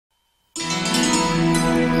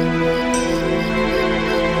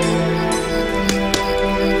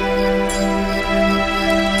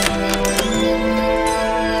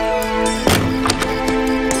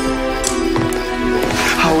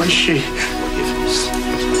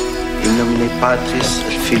In nomine Patris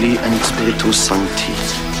et Filii et Spiritus Sancti.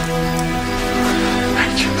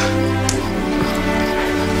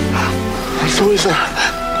 Louisa.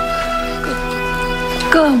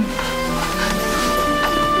 Come.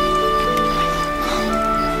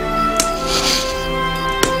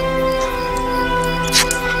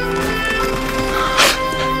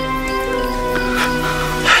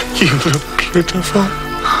 You look beautiful,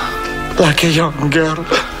 like a young girl.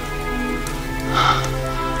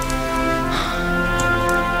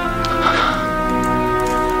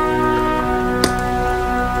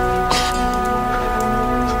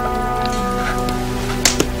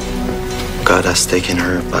 God has taken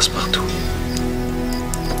her, Passepartout.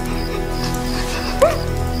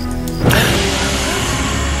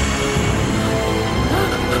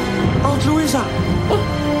 Aunt Louisa!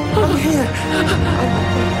 I'm here!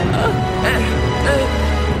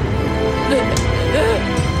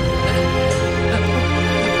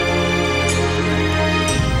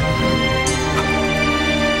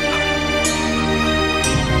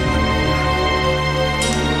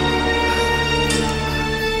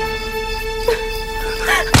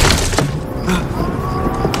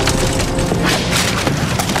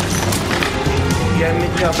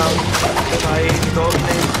 Praed,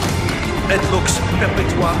 et lux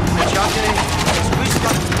perpetua Moriarty,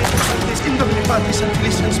 et in nomine Patris et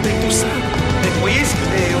Filii et Spiritus, et quis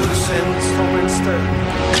Deus in Beware.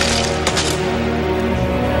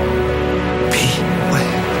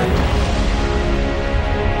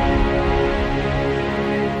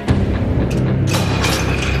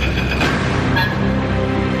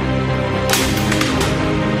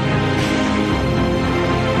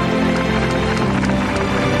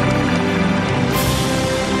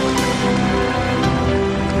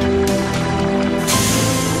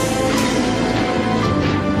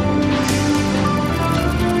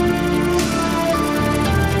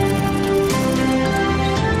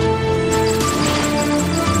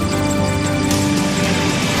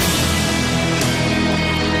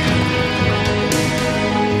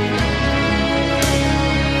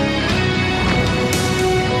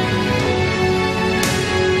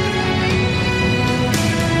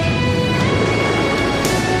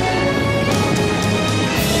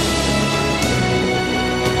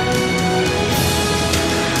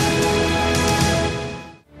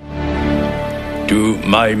 To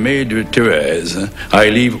my maid Therese, I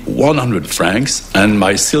leave 100 francs and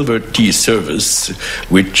my silver tea service,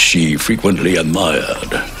 which she frequently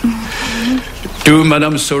admired. To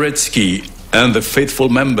Madame Soretski and the faithful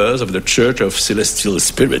members of the Church of Celestial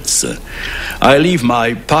Spirits, I leave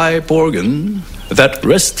my pipe organ, that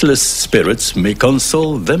restless spirits may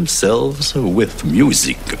console themselves with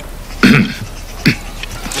music.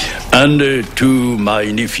 And to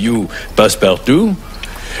my nephew Passepartout,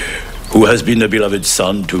 who has been a beloved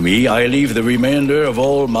son to me, I leave the remainder of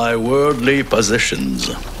all my worldly possessions.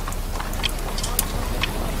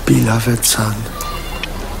 Beloved son.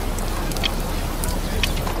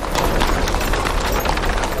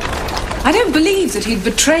 I don't believe that he'd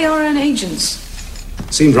betray our own agents.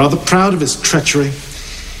 Seemed rather proud of his treachery.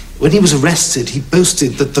 When he was arrested, he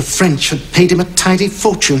boasted that the French had paid him a tidy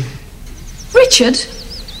fortune. Richard?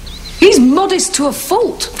 He's modest to a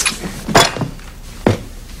fault.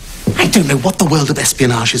 I don't know what the world of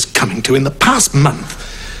espionage is coming to. In the past month,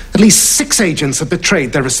 at least 6 agents have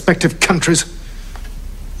betrayed their respective countries.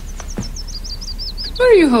 Where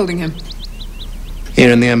are you holding him?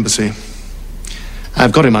 Here in the embassy.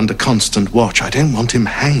 I've got him under constant watch. I don't want him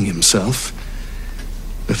hanging himself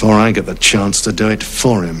before I get the chance to do it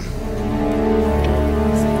for him.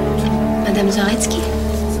 Madame Soretski?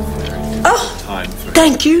 Oh,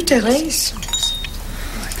 thank you, Therese.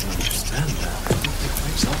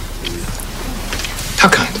 How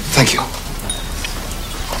kind. Thank you.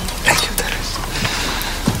 Thank you, Therese.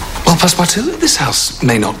 Well, Passepartout, this house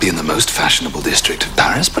may not be in the most fashionable district of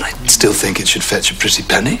Paris, but I still think it should fetch a pretty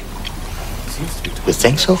penny. You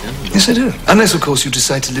think so? Yes, I do. Unless, of course, you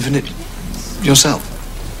decide to live in it yourself.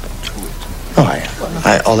 No,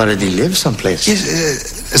 I already live someplace.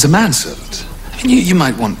 Yes, as a manservant. I mean, you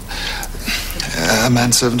might want a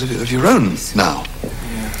manservant of your own now.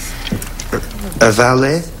 A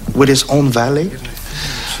valet with his own valet?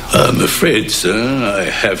 I'm afraid, sir, I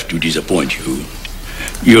have to disappoint you.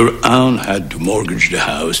 Your aunt had to mortgage the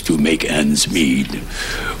house to make ends meet.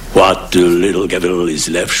 What little capital is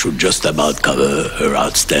left should just about cover her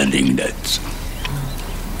outstanding debts.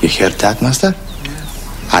 You hear that, master?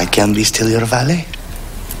 I can be still your valet.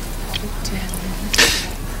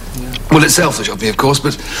 Well, it's selfish of me, of course,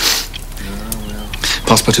 but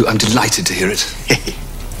Passepartout, I'm delighted to hear it.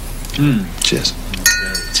 Cheers.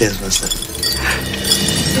 Cheers, master.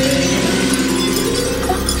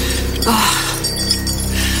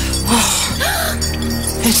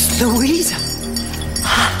 It's Louisa.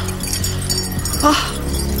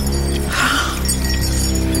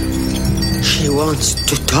 She wants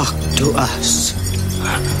to talk to us.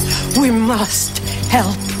 We must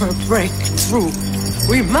help her break through.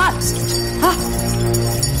 We must.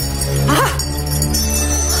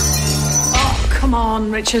 Oh, come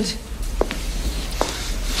on, Richard.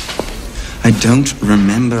 I don't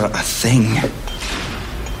remember a thing.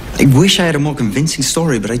 I wish I had a more convincing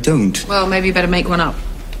story, but I don't. Well, maybe you better make one up.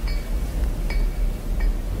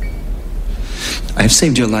 I have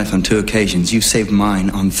saved your life on 2 occasions. You've saved mine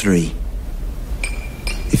on 3.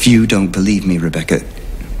 If you don't believe me, Rebecca...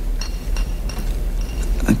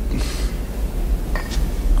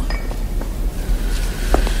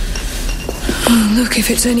 Oh, look, if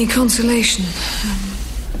it's any consolation.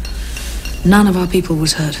 None of our people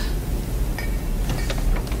was hurt.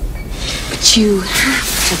 But you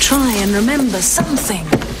have to try and remember something.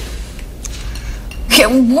 Okay,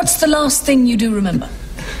 what's the last thing you do remember?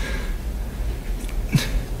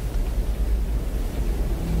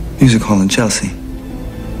 Music hall in Chelsea.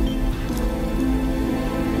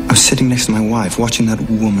 I was sitting next to my wife, watching that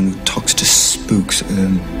woman who talks to spooks,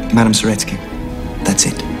 Madame Soretski. That's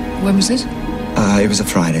it. When was this? It was a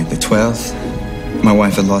Friday, the 12th. My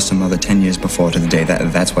wife had lost her mother 10 years before to the day.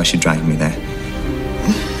 That's why she dragged me there.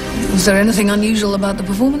 Was there anything unusual about the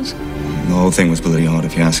performance? The whole thing was bloody odd,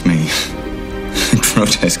 if you ask me. A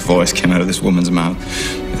grotesque voice came out of this woman's mouth.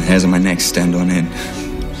 The hairs on my neck stand on end.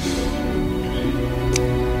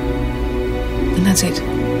 And that's it?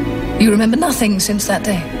 You remember nothing since that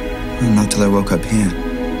day? Well, not till I woke up here.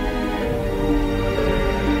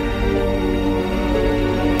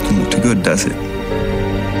 Doesn't look too good, does it?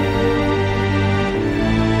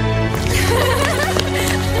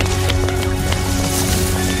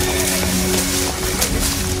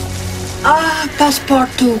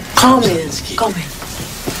 Passepartout, come in. Come in.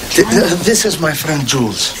 This is my friend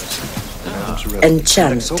Jules.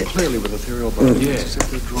 Enchanted. So clearly with ethereal bodies. Yes.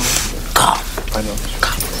 Come. I know.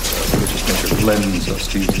 Religious nature blends us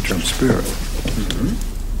to use the term spirit.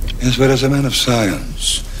 Yes, but as a man of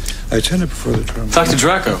science, I tend to prefer the term... Dr.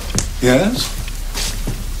 Draco. Yes?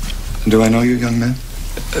 Do I know you, young man?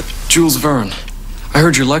 Jules Verne. I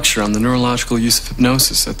heard your lecture on the neurological use of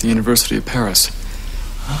hypnosis at the University of Paris.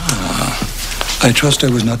 I trust I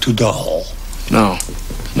was not too dull. No.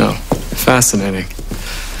 Fascinating.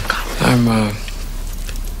 I'm,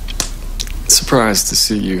 surprised to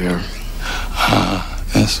see you here.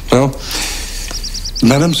 Yes. Well,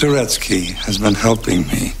 Madame Soretski has been helping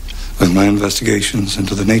me with my investigations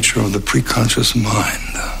into the nature of the preconscious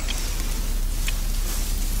mind.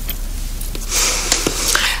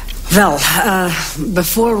 Well,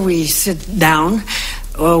 before we sit down,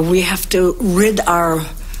 we have to rid our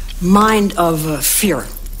mind of fear.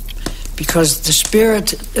 Because the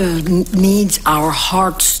spirit needs our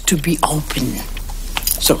hearts to be open.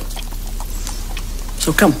 So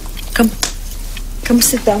come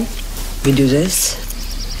sit down. We do this.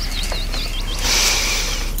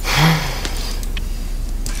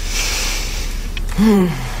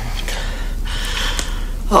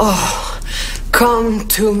 Oh, come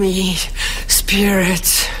to me,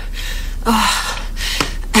 spirit,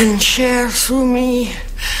 and share through me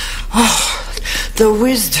the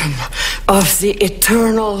wisdom of the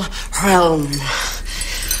eternal realm.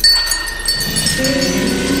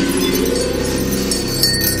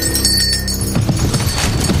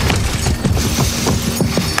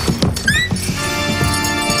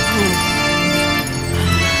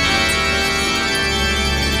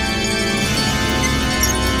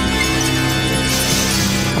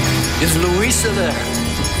 Is Louisa there?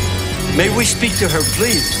 May we speak to her,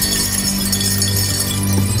 please?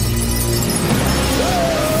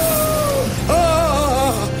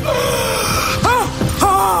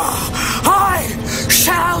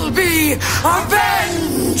 Be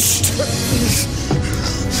avenged!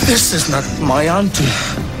 This is not my auntie.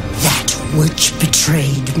 That which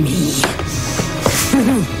betrayed me. But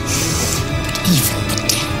even the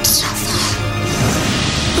dead suffer.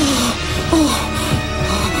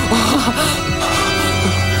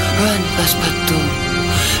 Run, Passepartout.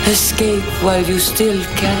 Escape while you still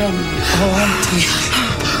can. Oh, auntie.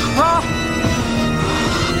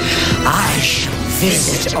 I shall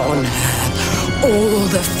visit on her all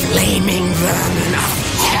the flaming vermin of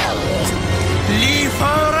hell. Leave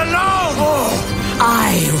her alone! Oh,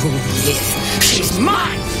 I will live. She's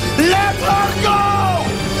mine. Let her go!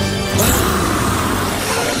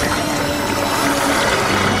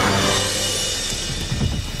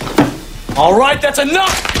 All right, that's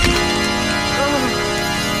enough!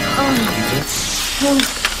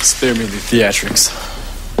 Spare me the theatrics.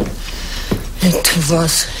 It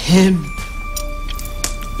was him.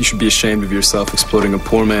 You should be ashamed of yourself exploiting a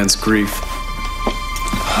poor man's grief.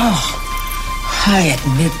 Oh, I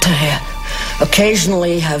admit I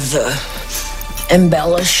occasionally have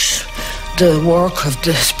embellished the work of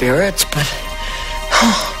the spirits, but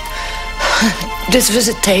this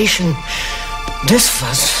visitation, this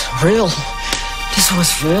was real. This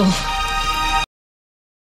was real.